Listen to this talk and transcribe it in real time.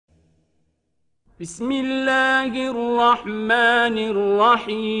بسم الله الرحمن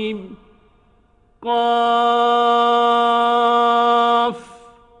الرحيم قاف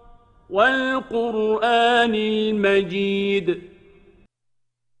والقرآن المجيد.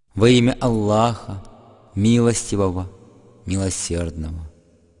 Во имя Аллаха, милостивого, милосердного.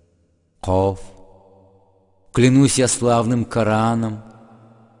 Каф. Клянусь я славным Кораном.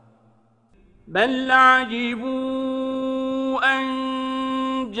 بل عجبوا أن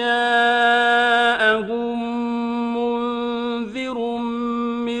جاءهم منذر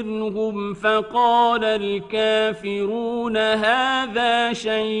منهم فقال الكافرون هذا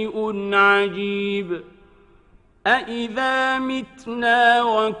شيء عجيب أإذا متنا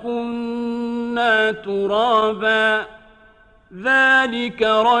وكنا ترابا ذلك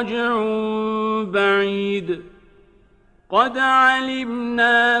رجع بعيد قد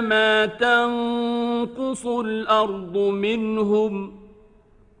علمنا ما تنقص الأرض منهم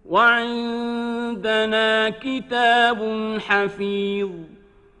وعندنا كتاب حفيظ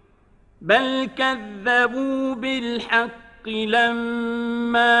بل كذبوا بالحق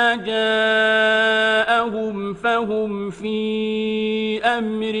لما جاءهم فهم في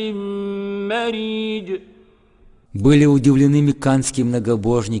أمر مريج. Были удивлены мекканские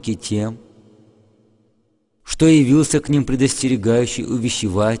многобожники тем, что явился к ним предостерегающий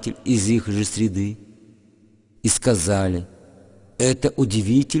увещеватель из их же среды, и сказали: «Это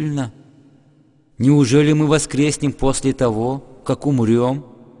удивительно! Неужели мы воскреснем после того, как умрем,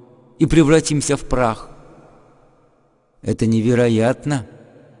 и превратимся в прах? Это невероятно!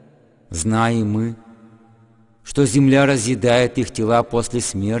 Знаем мы, что земля разъедает их тела после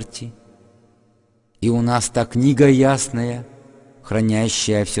смерти, и у нас та книга ясная,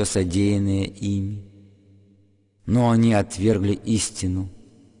 хранящая все содеянное ими». Но они отвергли истину,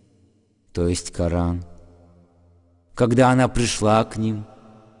 то есть Коран. Когда она пришла к ним,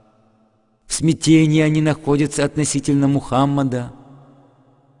 в смятении они находятся относительно Мухаммада.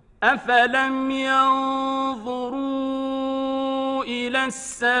 أفلم ينظروا إلى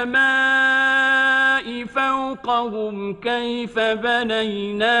السماء فوقهم كيف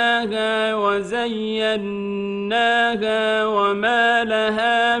بنيناها وزيناها وما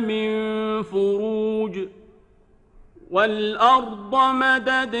لها من فروج والأرض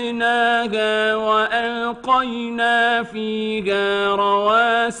مددناها وألقينا فيها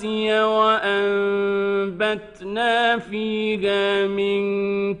رواسي وأنبتنا فيها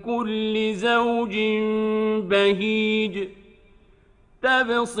من كل زوج بهيج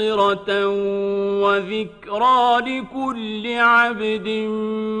تبصرة وذكرى لكل عبد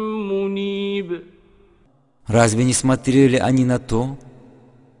منيب. Разве не смотрели они на то,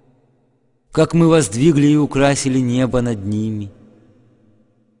 как мы воздвигли и украсили небо над ними,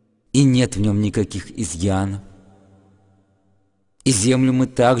 и нет в нем никаких изъянов? И землю мы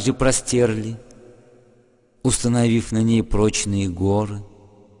также простерли, установив на ней прочные горы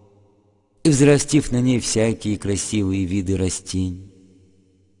и взрастив на ней всякие красивые виды растений.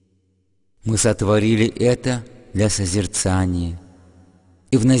 Мы сотворили это для созерцания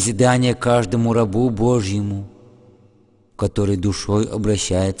и в назидание каждому рабу Божьему, который душой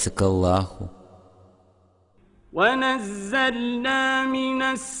обращается к Аллаху. ونزلنا من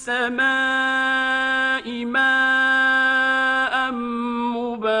السماء ماء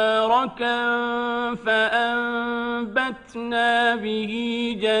مباركا فأنبتنا به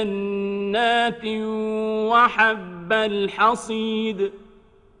جنات وحب الحصيد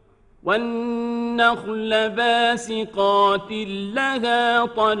والنخل باسقات لها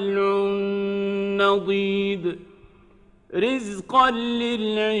طلع نضيد رزقا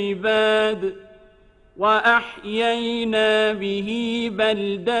للعباد وأحيينا به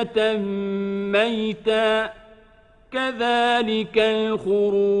بلدة ميتا كذلك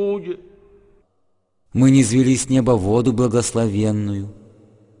الخروج. Мы низвели с неба воду благословенную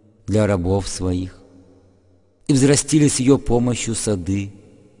для рабов своих и взрастили с ее помощью сады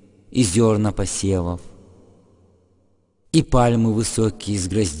и зерна посевов, и пальмы высокие с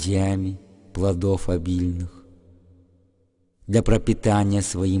гроздями плодов обильных для пропитания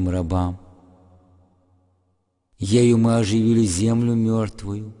своим рабам. Ею мы оживили землю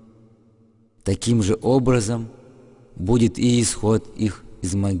мертвую. Таким же образом будет и исход их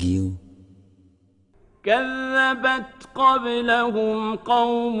из могил. كذبت قبلهم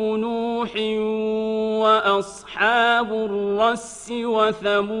قوم نوح وأصحاب الرس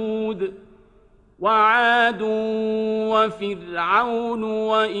وثمود وعاد وفرعون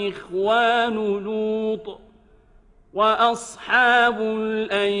وإخوان لوط وأصحاب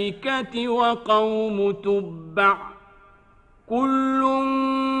الأيكة وقوم تبع كل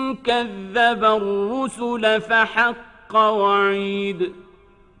كذب الرسل فحق وعيد.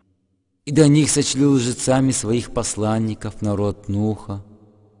 И до них сочли лжецами своих посланников народ Нуха,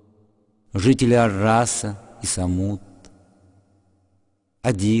 жители Ар-Раса и Самуд,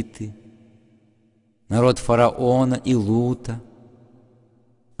 Адиты, народ Фараона и Лута,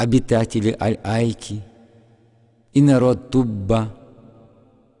 обитатели Аль-Айки и народ Тубба.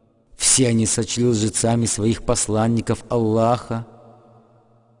 Все они сочли лжецами своих посланников Аллаха,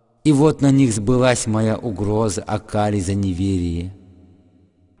 и вот на них сбылась моя угроза о каре за неверие.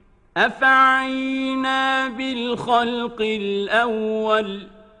 أفعينا بالخلق الأول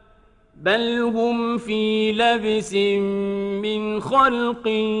بل هم في لبس من خلق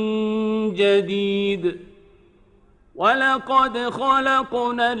جديد ولقد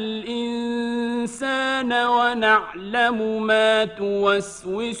خلقنا الإنسان ونعلم ما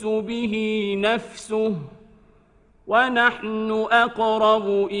توسوس به نفسه ونحن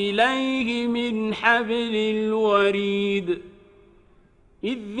أقرب إليه من حبل الوريد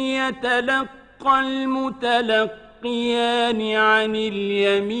إذ يتلقى المتلقيان عن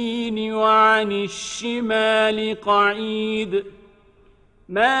اليمين وعن الشمال قعيد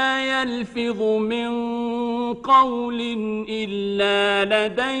ما يلفظ من قول إلا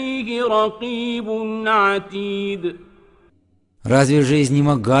لديه رقيب عتيد. Разве же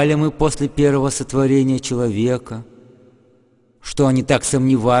изнемогали мы после первого сотворения человека, что они так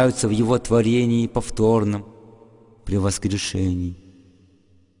сомневаются в его творении повторном при воскрешении?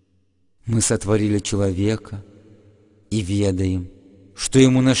 Мы сотворили человека и ведаем, что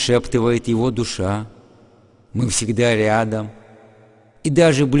ему нашептывает его душа. Мы всегда рядом и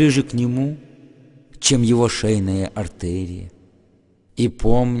даже ближе к нему, чем его шейная артерия. И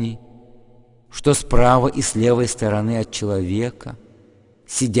помни, что справа и с левой стороны от человека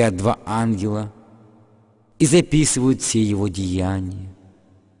сидят два ангела и записывают все его деяния.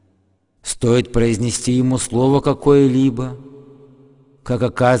 Стоит произнести ему слово какое-либо, как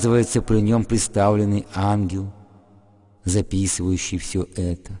оказывается при нем представленный ангел, записывающий все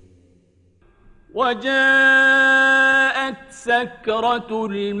это. وجاءت سكرة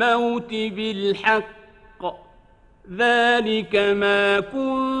الموت بالحق ذلك ما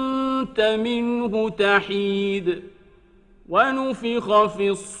كنت منه تحيد ونفخ في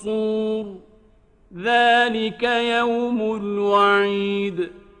الصور ذلك يوم الوعيد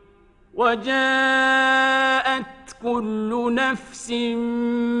وجاءت كل نفس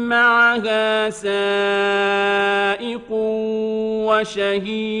معها سائق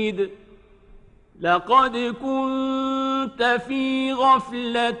وشهيد لقد كنت في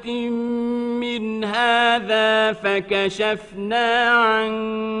غفلة من هذا فكشفنا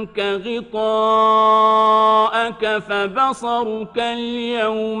عنك غطاءك فبصرك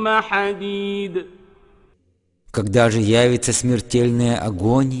اليوم حديد. Когда же явится смертельная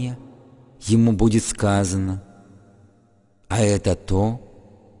агония, ему будет сказано: а это то,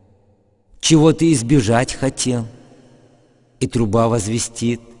 чего ты избежать хотел. И труба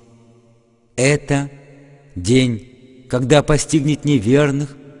возвестит: это день, когда постигнет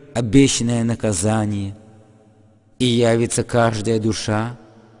неверных обещанное наказание, и явится каждая душа,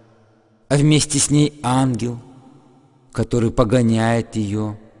 а вместе с ней ангел, который погоняет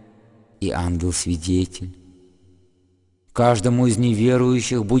ее, и ангел-свидетель. Каждому из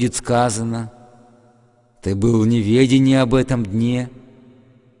неверующих будет сказано: ты был в неведении об этом дне,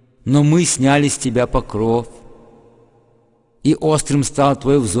 но мы сняли с тебя покров, и острым стал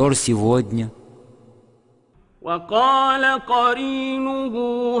твой взор сегодня. وقال قرينه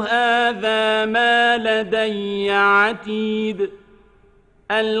هذا ما لدي عتيد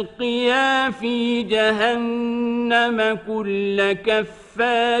ألقيا في جهنم كل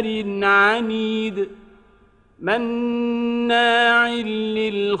كفار عنيد مناع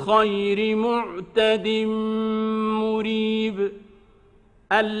للخير معتد مريب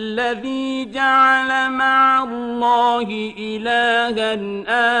الذي جعل مع الله إلها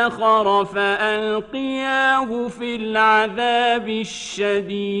آخر فألقياه في العذاب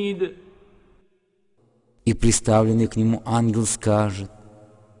الشديد. И приставленный к нему ангел скажет: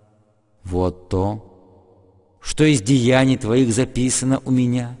 вот то, что из деяний твоих записано у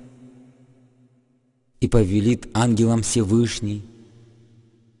меня. И повелит ангелам Всевышний: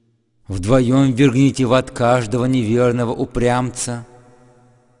 вдвоем ввергните в ад каждого неверного упрямца,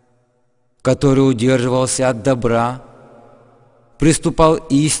 который удерживался от добра, приступал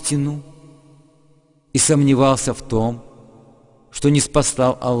истину и сомневался в том, что не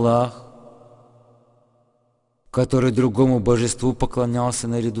спасал Аллах, который другому божеству поклонялся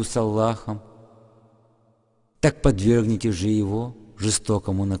наряду с Аллахом, так подвергните же его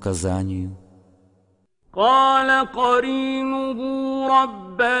жестокому наказанию. قال قرينه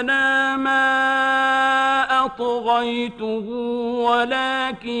ربنا ما أطغيته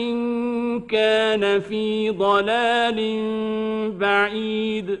ولكن كان في ضلال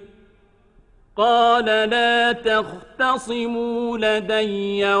بعيد قال لا تختصموا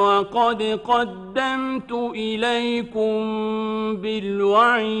لدي وقد قدمت إليكم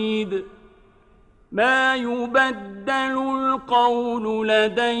بالوعيد ما يبدل القول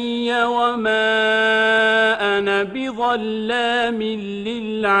لدي وما أنا بظلام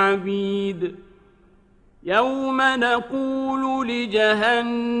للعبيد يوم نقول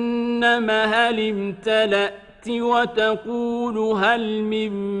لجهنم هل امتلأت وتقول هل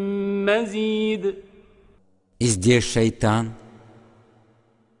من مزيد. И здесь шайтан,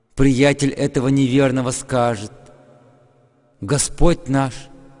 приятель этого неверного, скажет: Господь наш,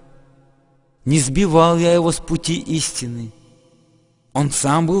 не сбивал я его с пути истины, он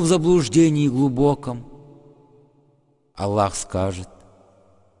сам был в заблуждении глубоком. Аллах скажет: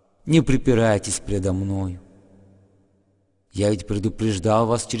 не припирайтесь предо мною, я ведь предупреждал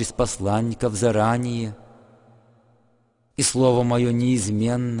вас через посланников заранее, и слово мое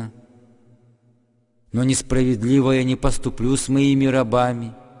неизменно, но несправедливо я не поступлю с моими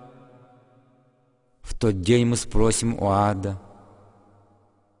рабами. В тот день мы спросим у ада: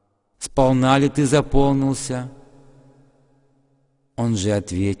 сполна ли ты заполнился? Он же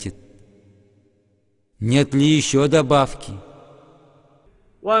ответит: нет ли еще добавки?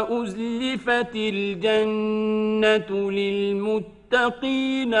 وأزلفت الجنة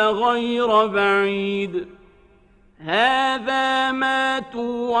للمتقين غير بعيد هذا ما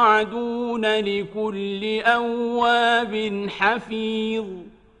توعدون لكل أواب حفيظ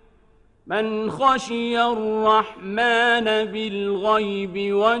من خشي الرحمن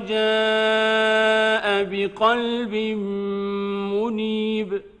بالغيب وجاء بقلب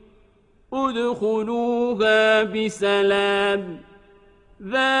منيب ادخلوها بسلام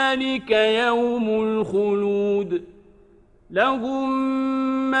ذلك يوم الخلود لهم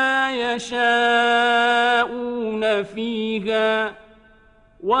ما يشاءون فيها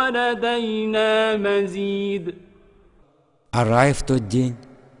ولدينا مزيد. А рай в тот день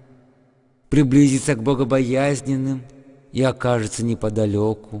приблизится к богобоязненным и окажется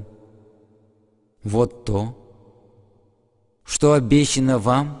неподалеку. Вот то, что обещано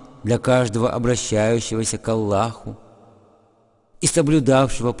вам для каждого обращающегося к Аллаху и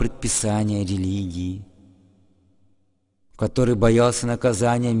соблюдавшего предписания религии, который боялся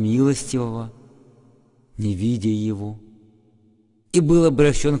наказания милостивого, не видя его, и был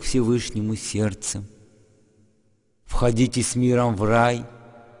обращен к Всевышнему сердцем. Входите с миром в рай,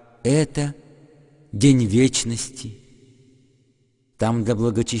 это день вечности. Там для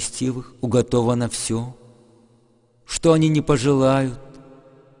благочестивых уготовано все, что они не пожелают,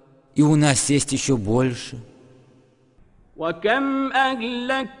 и у нас есть еще больше. وكم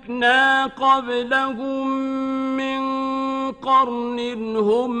أهلكنا قبلهم من قرن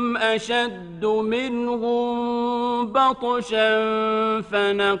هم أشد منهم بطشا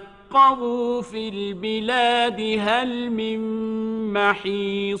فنقبوا في البلاد هل من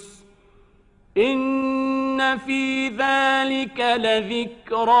محيص إن في ذلك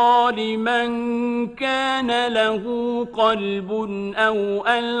لذكرى لمن كان له قلب أو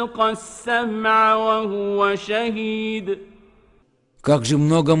ألقى السمع وهو شهيد. Как же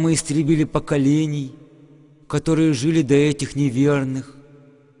много мы истребили поколений, которые жили до этих неверных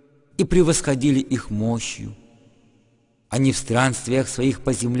и превосходили их мощью. Они в странствиях своих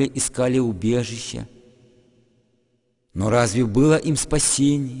по земле искали убежища. Но разве было им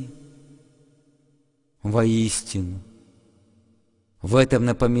спасение? Воистину, в этом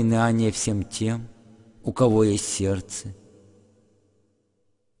напоминание всем тем, у кого есть сердце,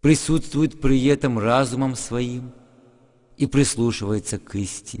 присутствует при этом разумом своим и прислушивается к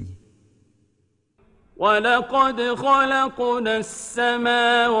истине. وَلَقَدْ خَلَقْنَا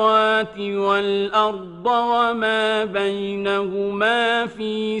السَّمَاوَاتِ وَالْأَرْضَ وَمَا بَيْنَهُمَا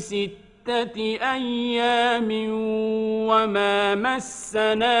فِي 6 أيام وما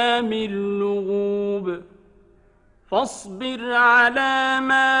مسنا من لغوب فاصبر على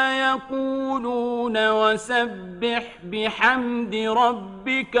ما يقولون وسبح بحمد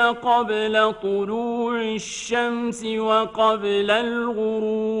ربك قبل طلوع الشمس وقبل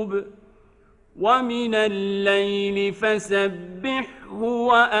الغروب ومن الليل فسبحه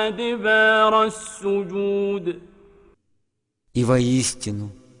وأدبار السجود. И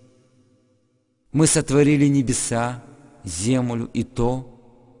воистину мы сотворили небеса, землю и то,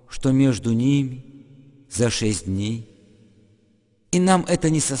 что между ними, за 6 дней, и нам это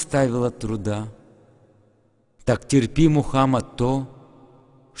не составило труда. Так терпи, Мухаммад, то,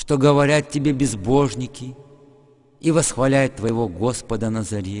 что говорят тебе безбожники, и восхваляют твоего Господа на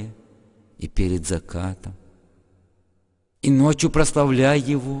заре и перед закатом, и ночью прославляй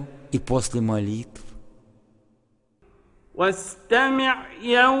Его, и после молитв. واستمع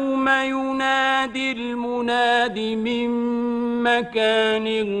يوم ينادي المناد من مكان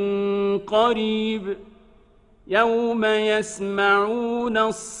قريب يوم يسمعون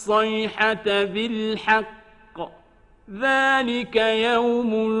الصيحة بالحق ذلك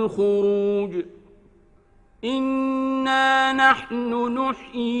يوم الخروج إنا نحن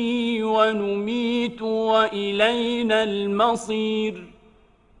نحيي ونميت وإلينا المصير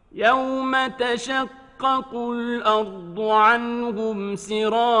يوم تشقق الأرض عنهم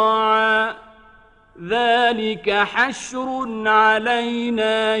سراعا ذلك حشر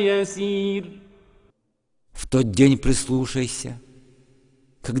علينا يسير. В тот день прислушайся,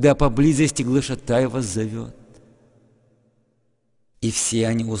 когда поблизости глашатай вас зовет, и все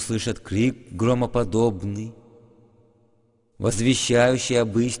они услышат крик громоподобный, возвещающий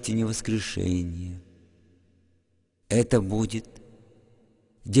об истине воскрешения. Это будет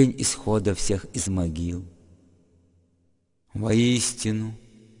день исхода всех из могил. Воистину,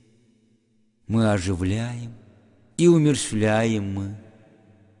 мы оживляем и умерщвляем мы,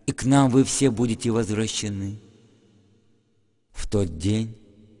 и к нам вы все будете возвращены. В тот день,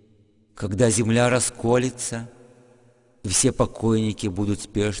 когда земля расколется, и все покойники будут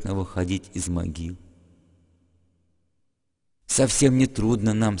спешно выходить из могил. Совсем не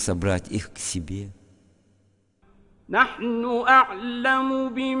трудно нам собрать их к себе. نحن أعلم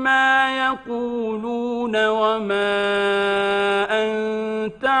بما يقولون وما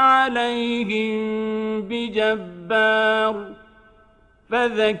أنت عليهم بجبار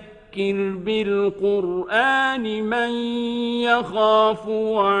فذكر بالقرآن من يخاف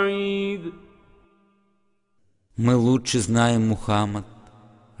وعيد. Мы лучше знаем, Мухаммад,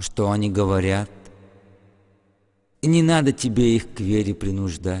 что они говорят, и не надо тебе их к вере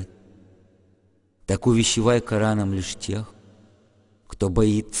принуждать. Так увещевай Кораном лишь тех, кто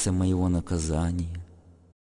боится моего наказания.